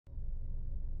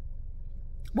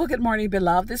Well, good morning,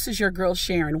 beloved. This is your girl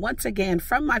Sharon, once again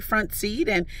from my front seat.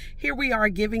 And here we are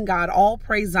giving God all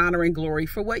praise, honor, and glory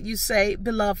for what you say,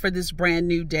 beloved, for this brand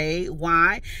new day.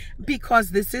 Why?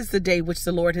 Because this is the day which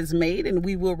the Lord has made, and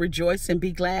we will rejoice and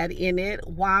be glad in it.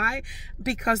 Why?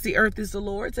 Because the earth is the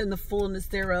Lord's and the fullness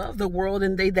thereof, the world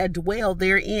and they that dwell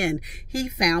therein. He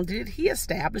founded it. He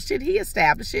established it.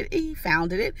 He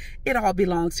founded it. It all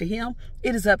belongs to him.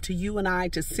 It is up to you and I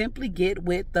to simply get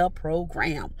with the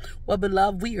program. Well,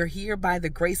 beloved, we are here by the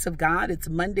grace of God. It's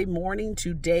Monday morning.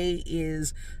 Today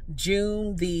is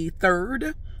June the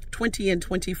 3rd,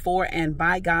 2024, and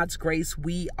by God's grace,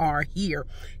 we are here.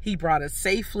 He brought us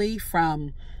safely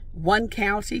from one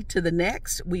county to the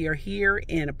next. We are here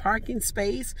in a parking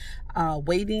space,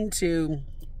 waiting to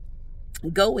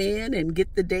go in and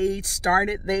get the day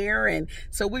started there. And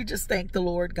so we just thank the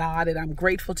Lord God, and I'm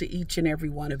grateful to each and every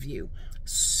one of you.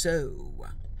 So,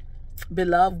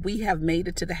 beloved, we have made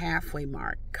it to the halfway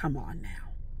mark. Come on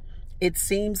now. It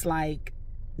seems like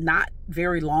not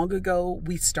very long ago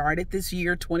we started this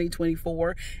year,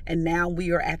 2024, and now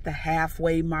we are at the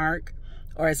halfway mark.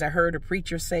 Or as I heard a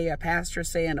preacher say, a pastor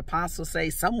say, an apostle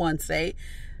say, someone say,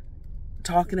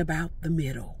 talking about the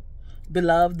middle.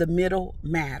 Beloved, the middle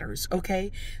matters,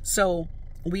 okay? So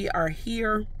we are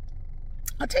here.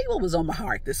 I'll tell you what was on my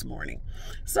heart this morning.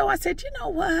 So I said, you know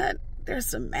what? There's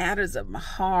some matters of my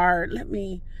heart. Let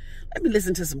me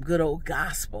listen to some good old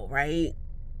gospel, right?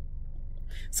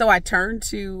 So I turned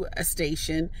to a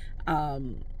station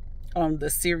on the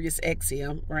Sirius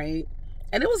XM, right?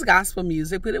 And it was gospel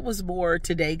music, but it was more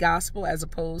today gospel as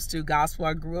opposed to gospel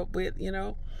I grew up with, you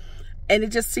know? And it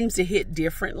just seems to hit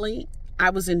differently.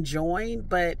 I was enjoying,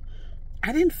 but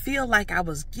I didn't feel like I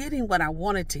was getting what I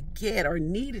wanted to get or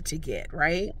needed to get,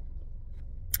 right?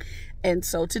 And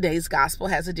so today's gospel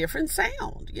has a different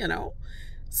sound, you know?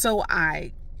 So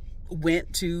I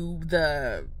went to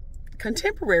the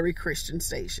contemporary Christian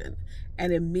station,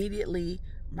 and immediately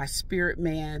my spirit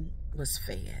man was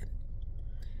fed.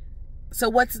 So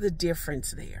what's the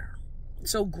difference there?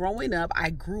 So growing up, I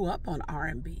grew up on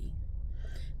R&B.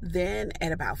 Then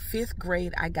at about 5th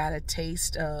grade, I got a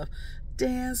taste of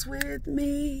Dance With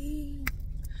Me.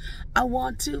 I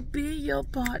want to be your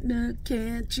partner,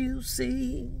 can't you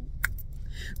see?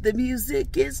 The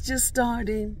music is just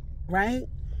starting, right?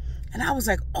 And I was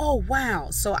like, oh, wow.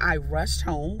 So I rushed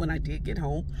home when I did get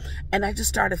home, and I just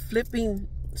started flipping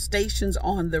stations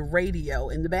on the radio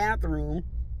in the bathroom,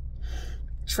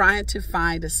 trying to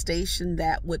find a station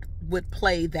that would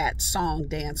play that song,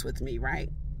 Dance With Me, right?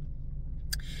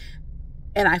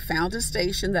 And I found a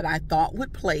station that I thought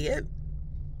would play it,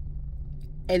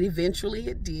 and eventually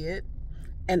it did.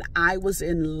 And I was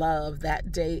in love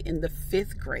that day in the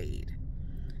 5th grade.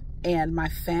 And my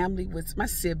family, with my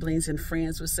siblings and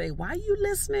friends, would say, why are you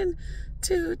listening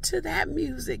to that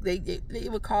music? They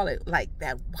would call it like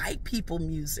that white people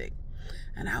music.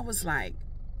 And I was like,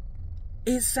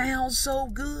 it sounds so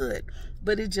good,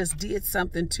 but it just did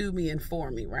something to me and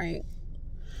for me, right?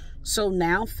 So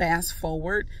now fast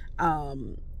forward,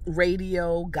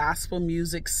 radio, gospel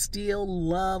music, still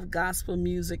love gospel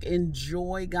music,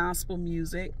 enjoy gospel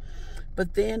music.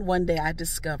 But then one day I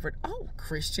discovered, oh,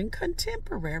 Christian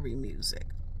contemporary music.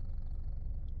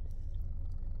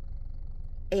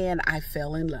 And I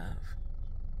fell in love.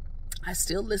 I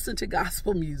still listen to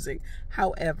gospel music.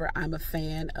 However, I'm a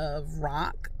fan of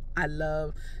rock.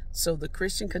 So the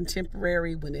Christian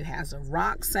contemporary, when it has a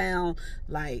rock sound,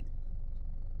 like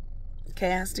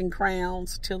Casting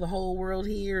Crowns, Till the Whole World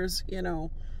Hears, you know.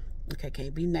 Okay,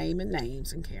 can't be naming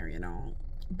names and carrying on.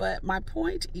 But my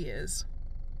point is,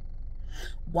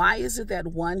 why is it that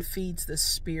one feeds the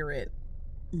spirit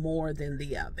more than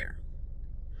the other?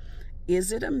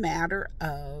 Is it a matter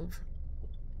of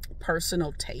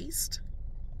personal taste?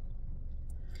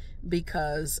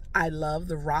 Because I love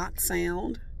the rock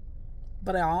sound,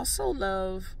 but I also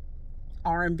love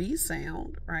R&B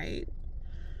sound, right?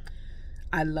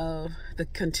 I love the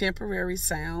contemporary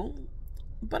sound,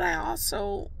 but I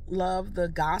also love the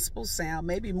gospel sound,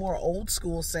 maybe more old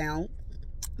school sound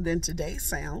than today's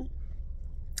sound.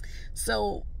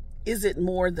 So is it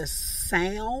more the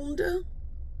sound?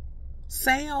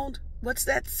 What's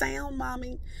that sound,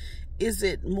 mommy? Is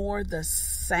it more the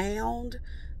sound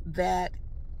that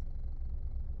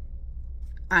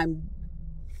I'm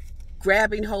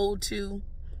grabbing hold to,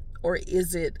 or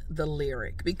is it the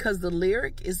lyric? Because the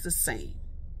lyric is the same.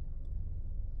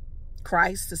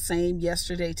 Christ the same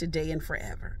yesterday, today, and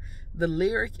forever. The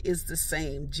lyric is the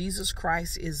same. Jesus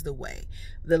Christ is the way.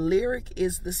 The lyric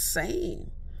is the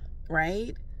same,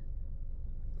 right?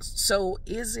 So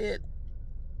is it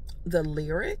the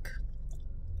lyric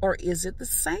or is it the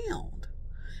sound?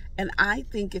 And I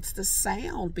think it's the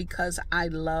sound, because I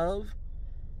love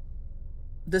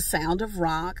the sound of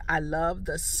rock. I love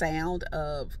the sound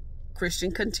of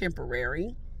Christian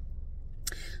contemporary.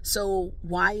 So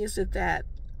why is it that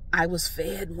I was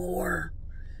fed more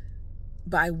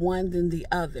by one than the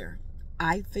other?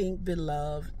 I think,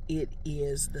 beloved, it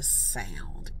is the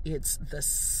sound. It's the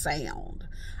sound.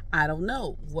 I don't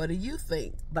know. What do you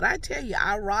think? But I tell you,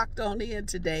 I rocked on in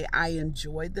today. I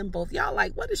enjoyed them both. Y'all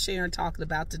like, what is Sharon talking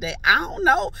about today? I don't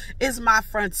know. It's my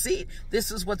front seat.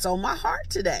 This is what's on my heart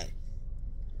today.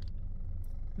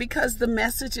 Because the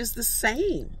message is the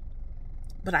same.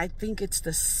 But I think it's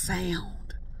the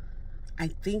sound. I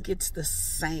think it's the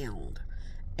sound.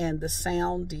 And the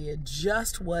sound did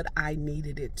just what I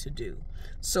needed it to do.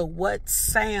 So what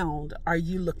sound are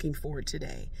you looking for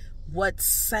today? What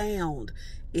sound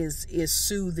is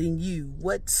soothing you?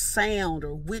 What sound,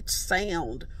 or which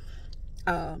sound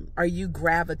are you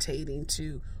gravitating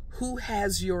to? Who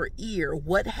has your ear?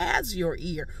 What has your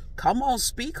ear? Come on,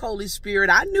 speak, Holy Spirit.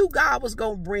 I knew God was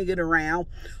going to bring it around.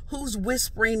 Who's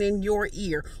whispering in your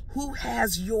ear? Who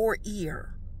has your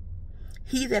ear?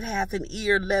 He that hath an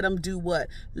ear, let him do what?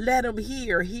 Let him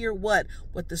hear. Hear what?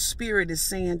 What the Spirit is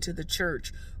saying to the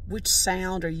church. Which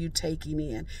sound are you taking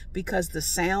in? Because the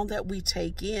sound that we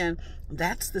take in,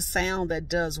 that's the sound that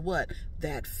does what?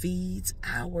 That feeds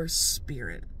our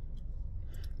spirit.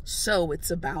 So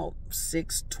it's about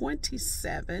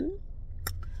 6:27.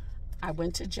 I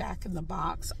went to Jack in the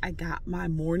Box. I got my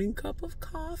morning cup of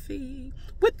coffee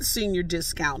with the senior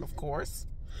discount, of course.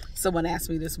 Someone asked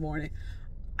me this morning,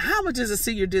 how much is a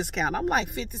senior discount? I'm like,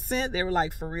 50 cents. They were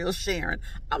like, for real, Sharon?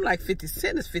 I'm like, 50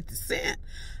 cents is 50 cents.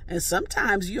 And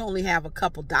sometimes you only have a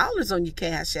couple dollars on your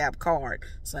Cash App card.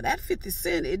 So that 50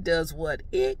 cents, it does what?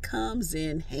 It comes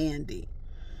in handy.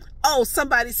 Oh,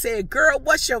 somebody said, girl,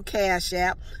 what's your Cash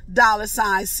App?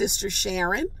 $ Sister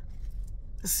Sharon.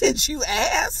 Since you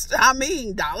asked,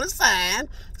 $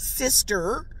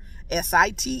 Sister,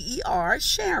 SITER,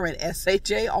 Sharon,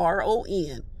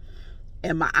 SHARON.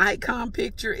 And my icon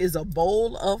picture is a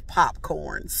bowl of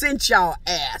popcorn. Since y'all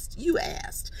asked, you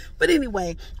asked. But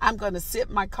anyway, I'm going to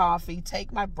sip my coffee,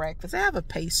 take my breakfast. I have a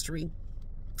pastry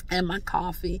and my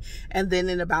coffee. And then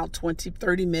in about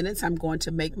 20-30 minutes, I'm going to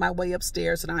make my way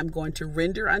upstairs, and I'm going to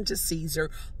render unto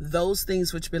Caesar those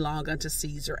things which belong unto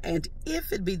Caesar. And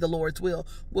if it be the Lord's will,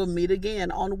 we'll meet again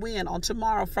on when? On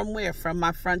tomorrow. From where? From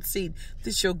my front seat.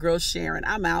 This your girl Sharon.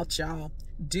 I'm out, y'all.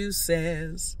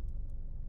 Deuces.